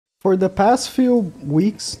For the past few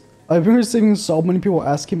weeks, I've been receiving so many people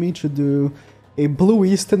asking me to do a Blue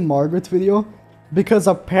EASTIN Margaret video because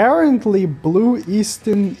apparently Blue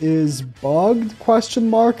EASTIN is bugged,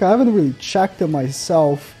 question mark. I haven't really checked it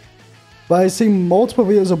myself, but I've seen multiple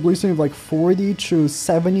videos of Blue EASTIN with like 40 to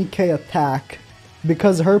 70k attack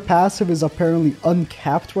because her passive is apparently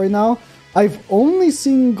uncapped right now. I've only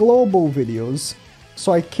seen global videos,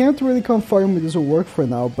 so I can't really confirm if this will work for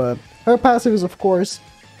now, but her passive is, of course,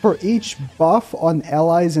 for each buff on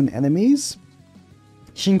allies and enemies,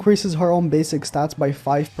 she increases her own basic stats by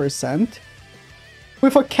 5%,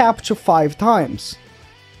 with a cap to 5 times.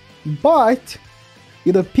 But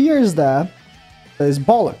it appears that is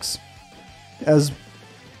bollocks, as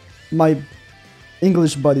my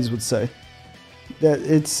English buddies would say. That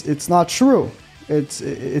it's not true. It's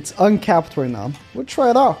uncapped right now. We'll try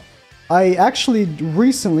it out. I actually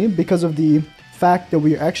recently, because of the fact that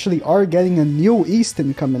we actually are getting a new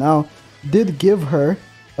EASTIN coming out, did give her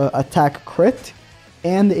attack crit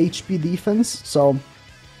and HP defense. So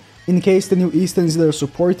in case the new EASTIN is either a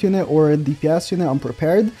support unit or a DPS unit, I'm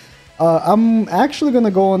prepared. I'm actually gonna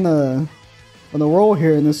go on a roll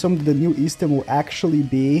here and assume that the new EASTIN will actually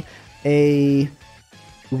be a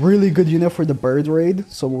really good unit for the bird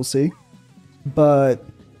raid, so we'll see. But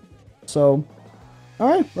so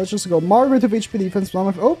alright, let's just go. Margaret with HP defense.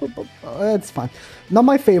 It's fine. Not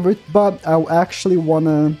my favorite, but I actually want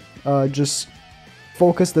to just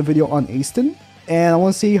focus the video on EASTIN. And I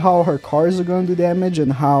want to see how her cars are going to do damage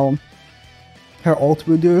and how her ult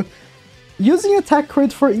will do. Using attack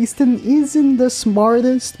crit for EASTIN isn't the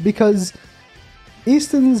smartest because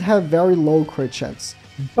EASTINs have very low crit chance.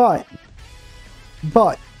 But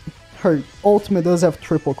her ultimate does have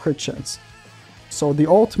triple crit chance. So the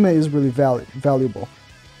ultimate is really valuable.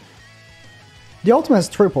 The ultimate is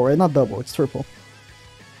triple, right? Not double, it's triple.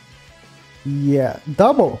 Yeah,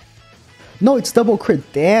 double. No, it's double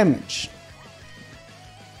crit damage.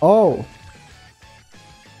 Oh.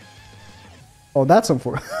 Oh, that's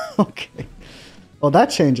unfortunate. Okay. Well, that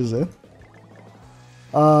changes it.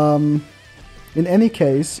 In any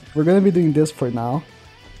case, we're gonna be doing this for now.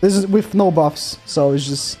 This is with no buffs, so it's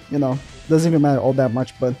just, you know, doesn't even matter all that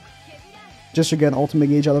much, but just to get an ultimate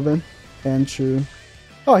gauge out of it, and to...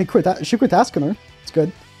 Oh, she quit asking her. It's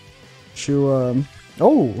good. To,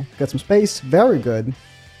 oh, get some space. Very good.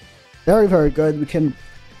 Very, very good. We can...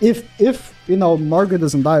 If you know, Margaret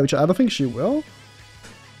doesn't die, which I don't think she will.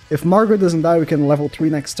 If Margaret doesn't die, we can level 3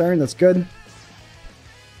 next turn. That's good.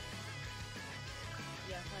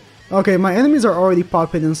 Okay, my enemies are already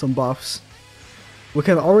popping in some buffs. We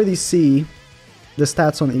can already see the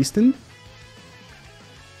stats on EASTIN.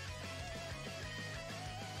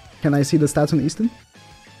 Can I see the stats on EASTIN?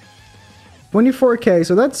 24k,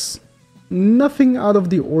 so that's nothing out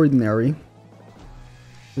of the ordinary.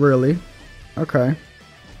 Really? Okay.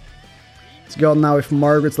 Let's go now if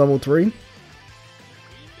Margaret's level 3.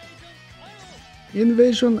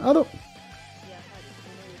 Invasion auto.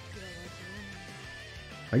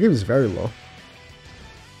 My game is very low.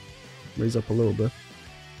 Raise up a little bit.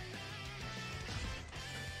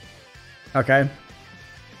 Okay.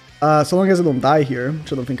 So long as I don't die here,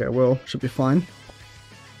 which I don't think I will, should be fine.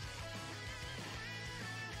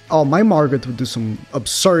 Oh, my Margaret would do some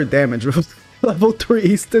absurd damage with level 3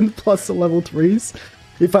 EASTIN plus the level 3s.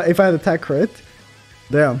 If I had attack crit.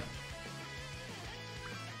 Damn.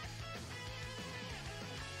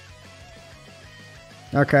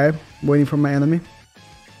 Okay, waiting for my enemy.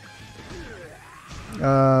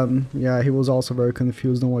 Yeah, he was also very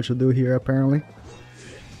confused on what to do here, apparently.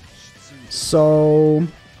 So...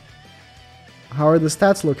 how are the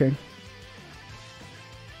stats looking?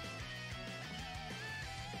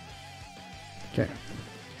 Okay.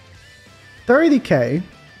 30k.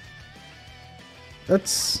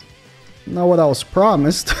 That's not what I was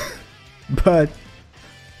promised. But,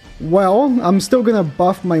 well, I'm still gonna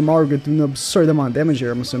buff my Margaret to an absurd amount of damage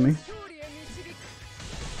here, I'm assuming.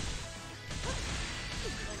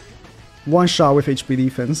 One shot with HP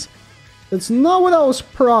defense. That's not what I was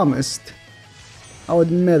promised. I'll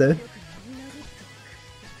admit it.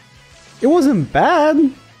 It wasn't bad.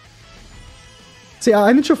 See,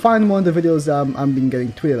 I need to find one of the videos that I'm been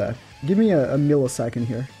getting tweeted at. Give me a millisecond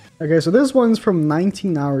here. Okay, so this one's from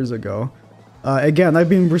 19 hours ago. Again, I've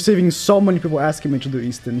been receiving so many people asking me to do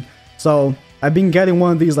EASTIN. So, I've been getting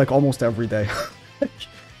one of these like almost every day.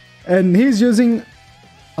 And he's using...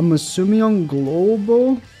 I'm assuming on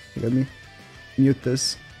global? Let me mute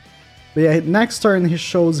this. But yeah, next turn he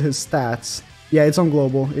shows his stats. Yeah, it's on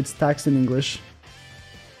global. It's text in English.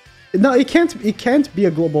 No, it can't be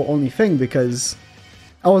a global only thing because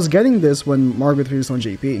I was getting this when Margaret was on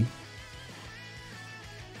JP.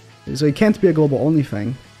 So it can't be a global only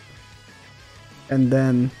thing. And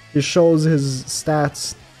then it shows his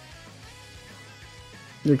stats.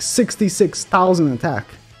 Like 66,000 attack.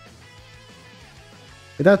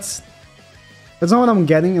 That's not what I'm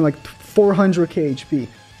getting in like 400k HP.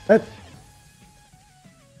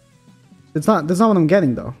 That's not what I'm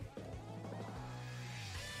getting though.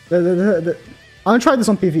 I'm gonna try this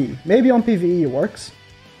on PvE. Maybe on PvE it works.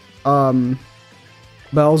 But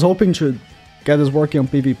I was hoping to get this working on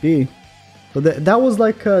PvP. So that was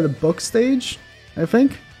like the book stage, I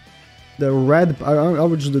think. The red, I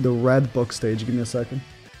would just do the red book stage. Give me a second.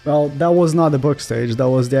 Well, that was not the book stage. That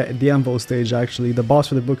was the Envo stage actually. The boss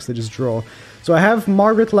for the book stage is draw. So I have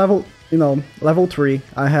Margaret level, level 3.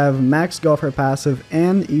 I have max Golfer passive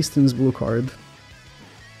and EASTIN's blue card.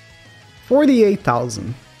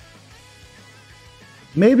 48,000.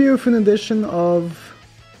 Maybe with an addition of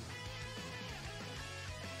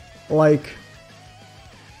like,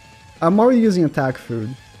 I'm already using attack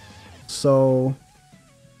food, so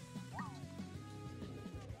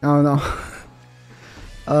I don't know.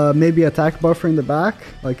 Maybe attack buffer in the back,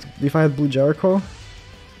 like if I had Blue Jericho.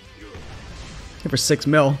 For 6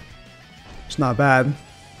 mil, it's not bad.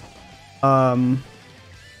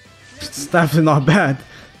 It's definitely not bad.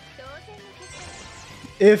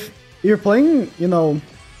 If you're playing,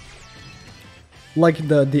 like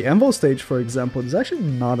the Envo stage, for example, it's actually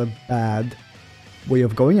not a bad way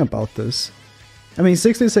of going about this. I mean,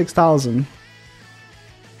 66,000.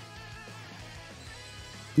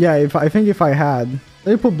 Yeah, I think if I had,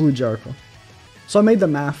 let me put Blue Jericho. So I made the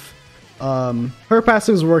math. Her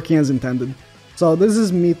passive is working as intended. So this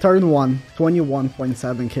is me turn 1,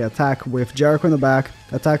 21.7k attack with Jericho in the back,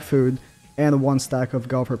 attack food, and 1 stack of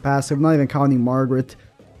Golfer passive, not even counting Margaret,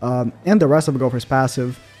 and the rest of Golfer's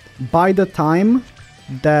passive. By the time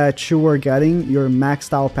that you are getting your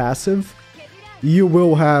maxed out passive, you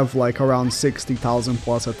will have like around 60,000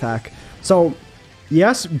 plus attack. So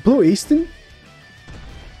yes, Blue EASTIN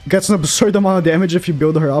gets an absurd amount of damage if you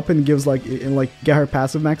build her up and gives like get her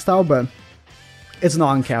passive maxed out, but it's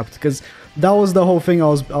not uncapped, because that was the whole thing I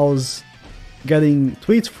was getting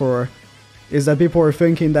tweets for, is that people were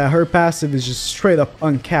thinking that her passive is just straight up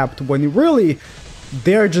uncapped, when really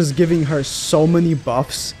they're just giving her so many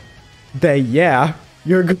buffs that yeah,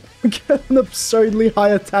 you're gonna get an absurdly high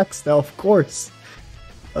attack stat, of course.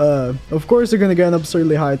 Of course you're gonna get an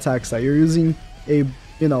absurdly high attack stat. You're using a,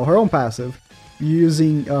 her own passive. You're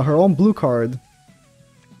using her own blue card.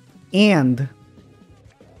 And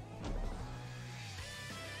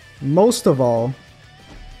most of all,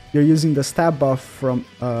 you're using the stat buff from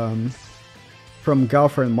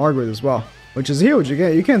Golfer and Margaret as well, which is huge.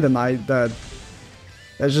 You can't deny that.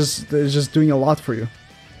 That's just doing a lot for you.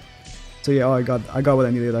 So yeah, I got what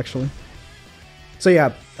I needed actually. So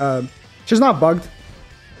yeah, she's not bugged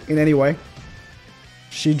in any way.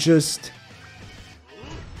 She's just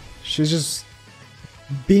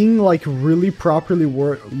being like really properly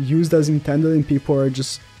used as intended, and people are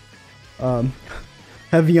just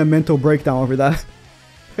having a mental breakdown over that,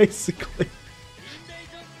 basically.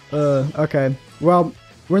 Okay, well,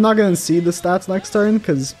 we're not gonna see the stats next turn,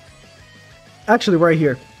 because actually right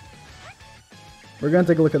here, we're gonna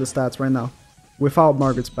take a look at the stats right now, without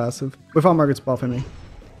Margaret's passive, without Margaret's buff, I mean.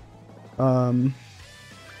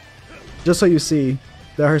 Just so you see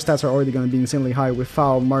that her stats are already gonna be insanely high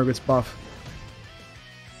without Margaret's buff.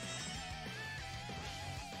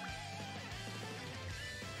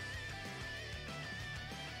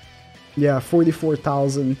 Yeah,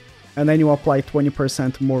 44,000, and then you apply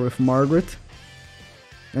 20% more with Margaret,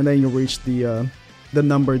 and then you reach the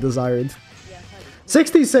number desired.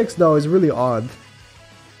 66 though is really odd.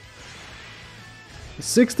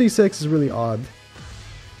 66 is really odd.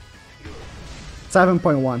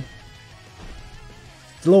 7.1.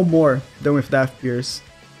 It's a little more than with Death Pierce.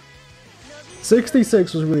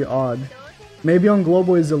 66 was really odd. Maybe on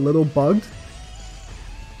Global is a little bugged,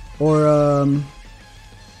 or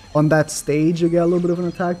on that stage you get a little bit of an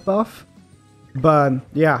attack buff, but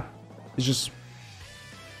yeah, it's just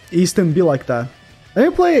EASTIN be like that. Let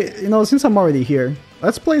me play, since I'm already here,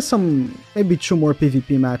 let's play maybe 2 more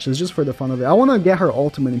PvP matches just for the fun of it. I want to get her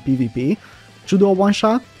ultimate in PvP to do a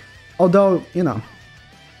one-shot, although, the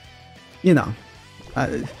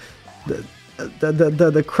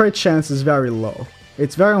crit chance is very low.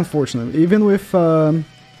 It's very unfortunate, even with her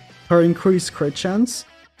increased crit chance.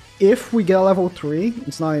 If we get a level 3,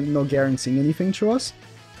 it's not guaranteeing anything to us,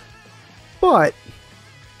 but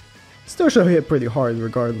still should hit pretty hard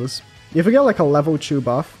regardless. If we get like a level 2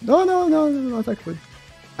 buff, no, attack food.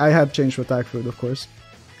 I have changed to attack food, of course.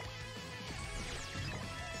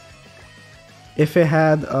 If it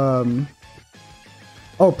had, oh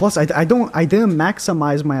Oh, plus I didn't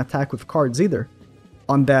maximize my attack with cards either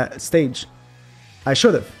on that stage. I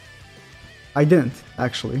should have. I didn't,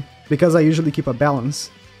 actually, because I usually keep a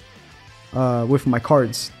balance with my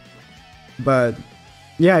cards. But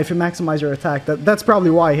yeah, if you maximize your attack, that's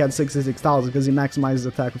probably why he had 66,000, because he maximizes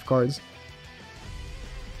attack with cards.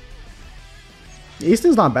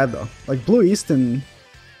 Eastin's not bad though. Like, Blue Eastin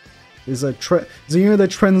is a unit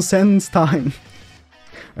that transcends time.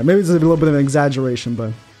 Or maybe it's a little bit of an exaggeration,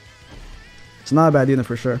 but it's not a bad unit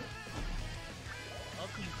for sure.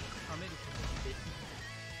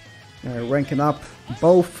 Alright, ranking up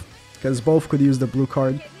both, because both could use the blue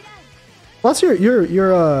card. Plus,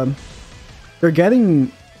 you're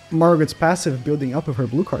getting Margaret's passive building up with her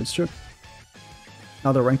blue cards too.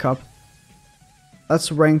 Now the rank up. Let's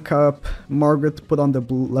rank up Margaret, put on the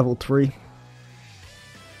blue level 3.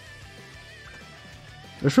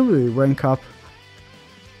 There should really rank up.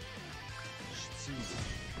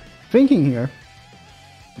 Thinking here,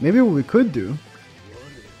 maybe what we could do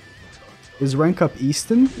is rank up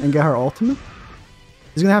EASTIN and get her ultimate.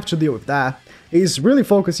 He's gonna have to deal with that. He's really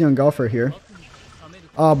focusing on Golfer here.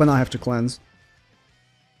 Oh, but now I have to cleanse.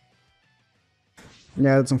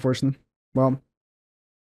 Yeah, that's unfortunate. Well.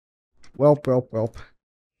 Welp.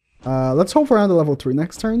 Let's hope we're on the level 3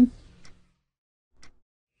 next turn.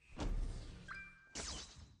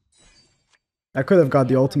 I could have got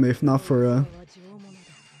the ultimate if not for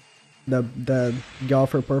the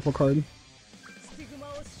Golfer purple card.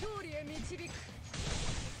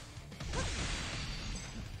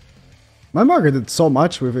 My Margaret did so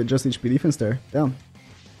much with it, just HP defense there. Damn.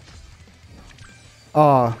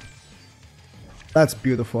 Ah, that's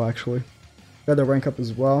beautiful actually. Got the rank up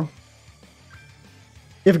as well.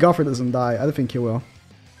 If Golfer doesn't die, I don't think he will.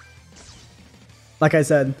 Like I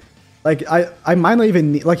said, like I might not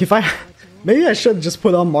even need, like if I maybe I should just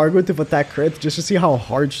put on Margaret with attack crit just to see how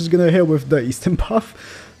hard she's gonna hit with the EASTIN buff.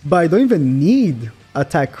 But I don't even need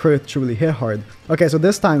attack crit to really hit hard. Okay, so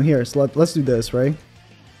this time here, so let's do this, right?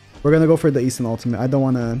 We're gonna go for the EASTIN ultimate. I don't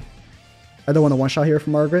wanna one shot here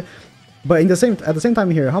from Margaret. But at the same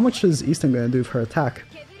time here, how much is EASTIN gonna do for her attack?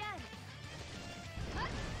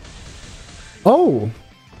 Oh!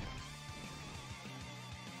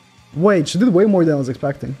 Wait, she did way more than I was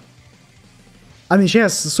expecting. I mean, she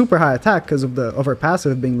has super high attack because of her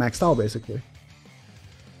passive being maxed out, basically.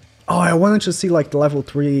 Oh, I wanted to see like the level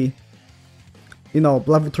 3, you know,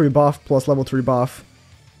 level 3 buff plus level 3 buff,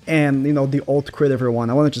 and you know the ult crit everyone.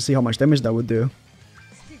 I wanted to see how much damage that would do.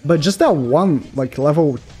 But just that one, like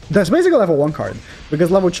that's basically a level 1 card,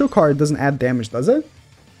 because level 2 card doesn't add damage, does it?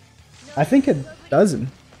 I think it doesn't.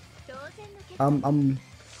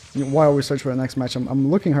 While we search for the next match,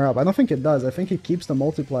 I'm looking her up. I don't think it does. I think it keeps the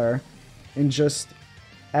multiplier and just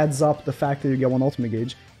adds up the fact that you get 1 ultimate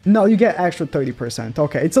gauge. No, you get extra 30%.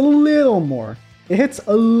 Okay, it's a little more. It hits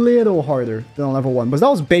a little harder than a level 1, but that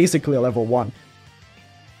was basically a level 1.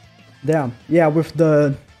 Damn. Yeah, with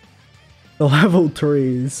the level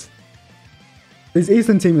 3s. This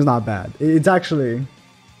EASTIN team is not bad. It's actually...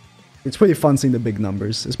 It's pretty fun seeing the big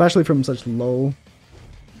numbers, especially from such low...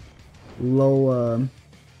 a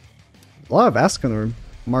lot of Askin or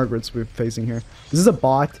Margarets we're facing here. This is a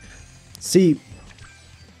bot. See,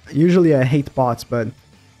 usually I hate bots, but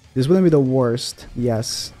this wouldn't be the worst,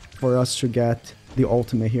 yes, for us to get the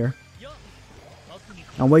ultimate here.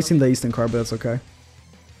 I'm wasting the EASTIN card, but that's okay.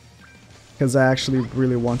 Because I actually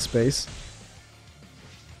really want space.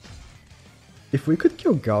 If we could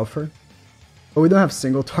kill Golfer, but we don't have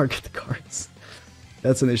single target cards.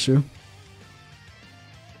 That's an issue.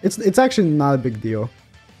 It's actually not a big deal.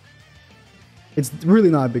 It's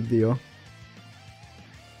really not a big deal.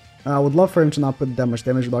 I would love for him to not put that much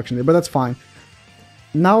damage reduction there, but that's fine.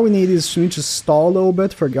 Now we need to stall a little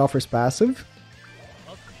bit for Golfer's passive.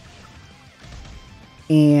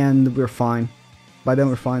 And we're fine. By then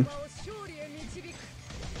we're fine.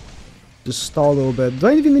 Just stall a little bit. Do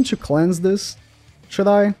I even need to cleanse this? Should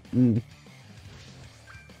I?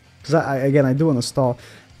 Because again, I do want to stall.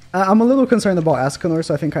 I'm a little concerned about Escanor,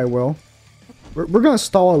 so I think I will. We're gonna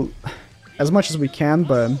stall as much as we can,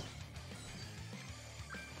 but...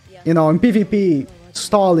 You know, in PvP,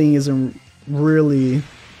 stalling isn't really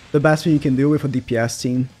the best thing you can do with a DPS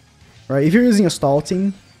team. Right? If you're using a stall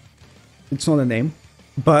team, it's not a name.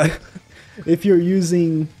 But if you're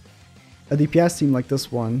using a DPS team like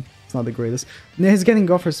this one, it's not the greatest. And he's getting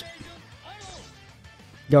Golfer's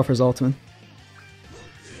ultimate.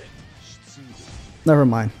 Never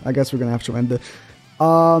mind. I guess we're gonna have to end it.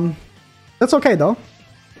 That's okay though.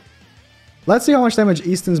 Let's see how much damage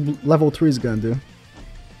EASTIN's level 3 is gonna do.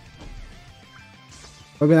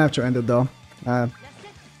 We're gonna have to end it though.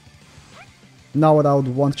 Not what I would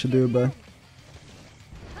want to do, but...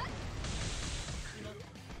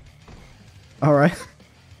 Alright.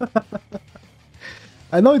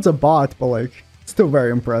 I know it's a bot, but like, still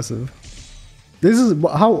very impressive. This is...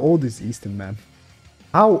 How old is EASTIN, man?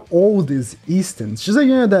 How old is EASTIN? She's a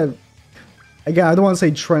unit that... Again, I don't want to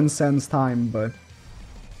say transcends time, but...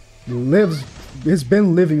 It's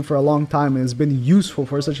been living for a long time and it's been useful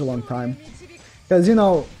for such a long time. Because, you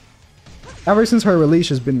know, ever since her release,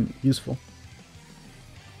 she's been useful.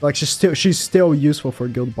 Like, she's still useful for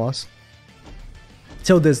guild boss.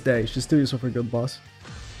 Till this day, she's still useful for guild boss.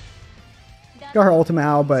 Got her ultimate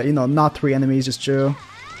out, but, you know, not 3 enemies, just 2.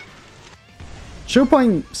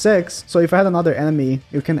 2.6, so if I had another enemy,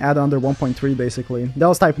 you can add under 1.3, basically. That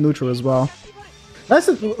was type neutral as well. Let's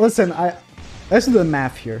do the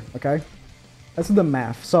math here, okay? Let's do the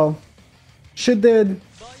math. So, she did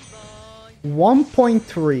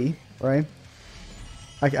 1.3, right?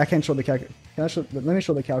 I can't show the calculator. Let me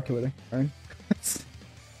show the calculator, right?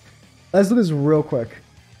 Let's do this real quick.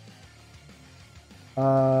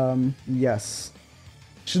 Yes.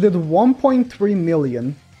 She did 1.3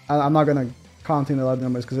 million. I'm not gonna count in a lot of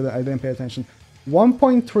numbers because I didn't pay attention.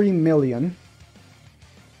 1.3 million.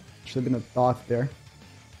 Should have been a dot there.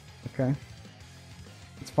 Okay.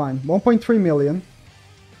 It's fine. 1.3 million.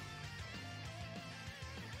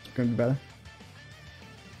 It's gonna be better.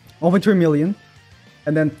 1.3 million.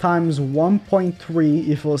 And then times 1.3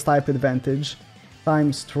 if it was type advantage.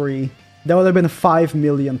 Times 3. That would have been 5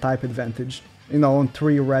 million type advantage. You know, on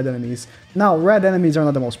 3 red enemies. Now, red enemies are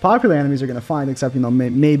not the most popular enemies you're gonna find, except, you know,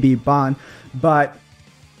 maybe Ban. But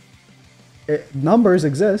numbers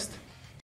exist.